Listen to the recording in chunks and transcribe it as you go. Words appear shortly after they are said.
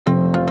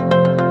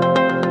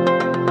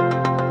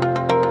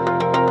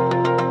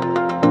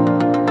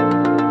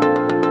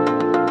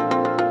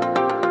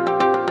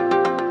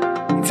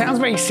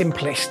very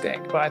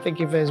simplistic, but I think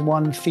if there's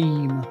one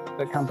theme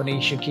that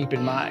companies should keep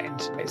in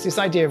mind, it's this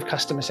idea of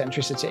customer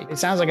centricity. It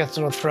sounds like a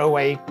sort of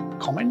throwaway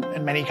comment,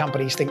 and many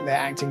companies think they're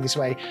acting this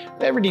way.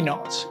 They're really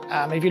not.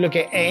 If you look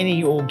at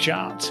any org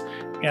chart,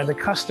 the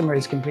customer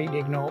is completely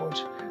ignored.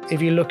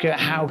 If you look at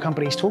how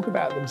companies talk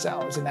about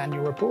themselves in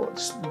annual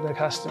reports, the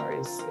customer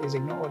is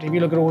ignored. If you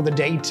look at all the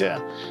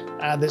data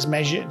that's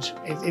measured,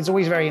 it's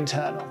always very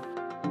internal.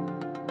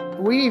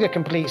 We need a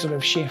complete sort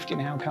of shift in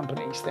how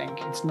companies think.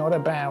 It's not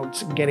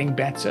about getting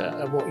better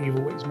at what you've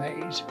always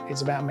made.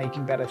 It's about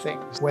making better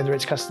things. Whether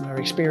it's customer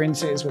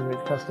experiences, whether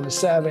it's customer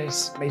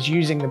service, it's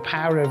using the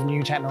power of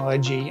new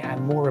technology and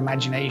more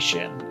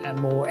imagination and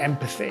more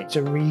empathy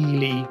to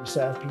really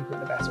serve people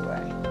in a better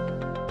way.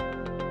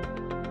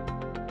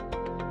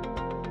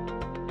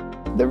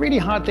 The really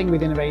hard thing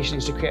with innovation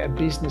is to create a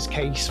business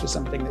case for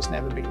something that's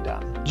never been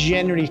done.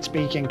 Generally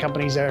speaking,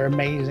 companies are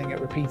amazing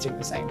at repeating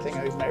the same thing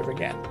over and over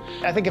again.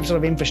 I think of sort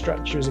of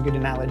infrastructure as a good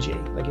analogy.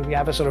 Like if you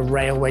have a sort of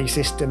railway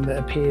system that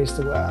appears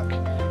to work,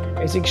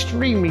 it's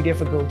extremely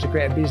difficult to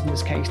create a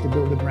business case to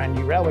build a brand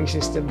new railway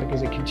system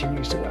because it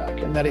continues to work,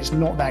 and that it's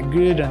not that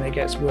good and it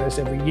gets worse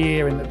every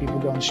year, and that people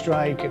go on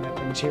strike and that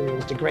the material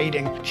is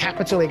degrading.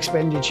 Capital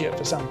expenditure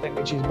for something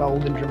which is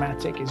bold and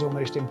dramatic is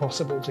almost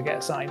impossible to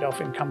get signed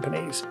off in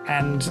companies.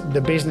 And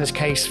the business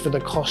case for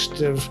the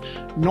cost of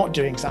not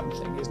doing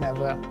something is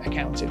never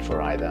accounted for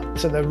either.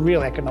 So the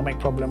real economic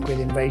problem with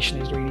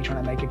innovation is really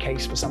trying to make a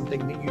case for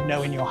something that you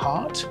know in your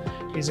heart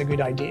is a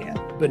good idea,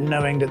 but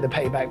knowing that the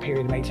payback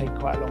period may take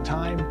quite a long time,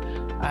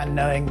 and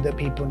knowing that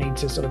people need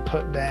to sort of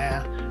put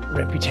their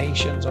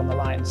reputations on the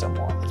line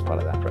somewhat as part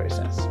of that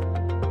process.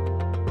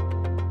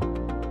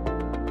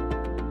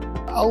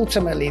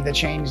 Ultimately, the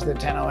change that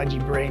technology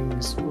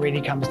brings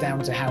really comes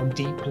down to how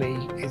deeply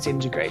it's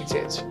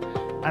integrated.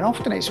 And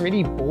often it's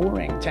really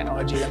boring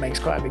technology that makes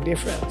quite a big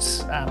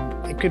difference.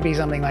 It could be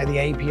something like the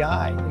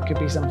API, it could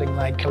be something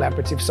like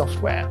collaborative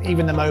software.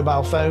 Even the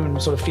mobile phone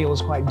sort of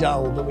feels quite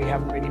dull that we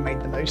haven't really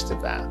made the most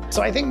of that.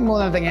 So I think more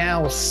than anything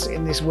else,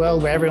 in this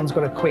world where everyone's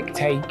got a quick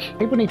take,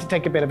 people need to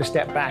take a bit of a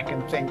step back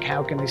and think,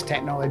 how can this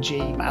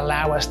technology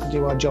allow us to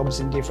do our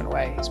jobs in different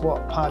ways?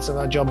 What parts of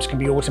our jobs can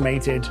be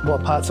automated?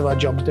 What parts of our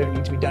jobs don't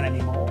need to be done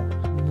anymore?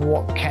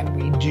 What can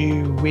we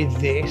do with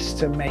this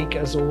to make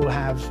us all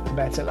have a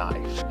better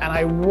life? And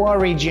I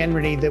worry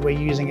generally that we're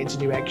using it to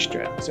do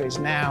extra. So it's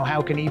now, how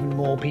can even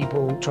more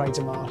people try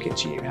to market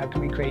to you? How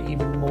can we create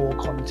even more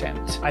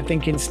content? I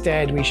think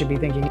instead we should be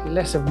thinking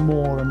less of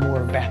more and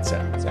more of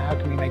better. So how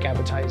can we make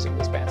advertising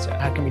that's better?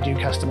 How can we do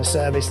customer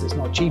service that's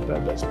not cheaper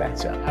but's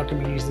better? How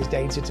can we use this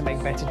data to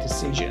make better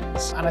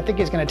decisions? And I think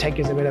it's going to take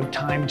us a bit of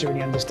time to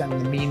really understand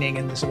the meaning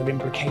and the sort of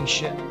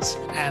implications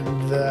and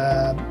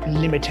the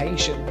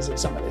limitations of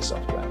some of this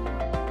software.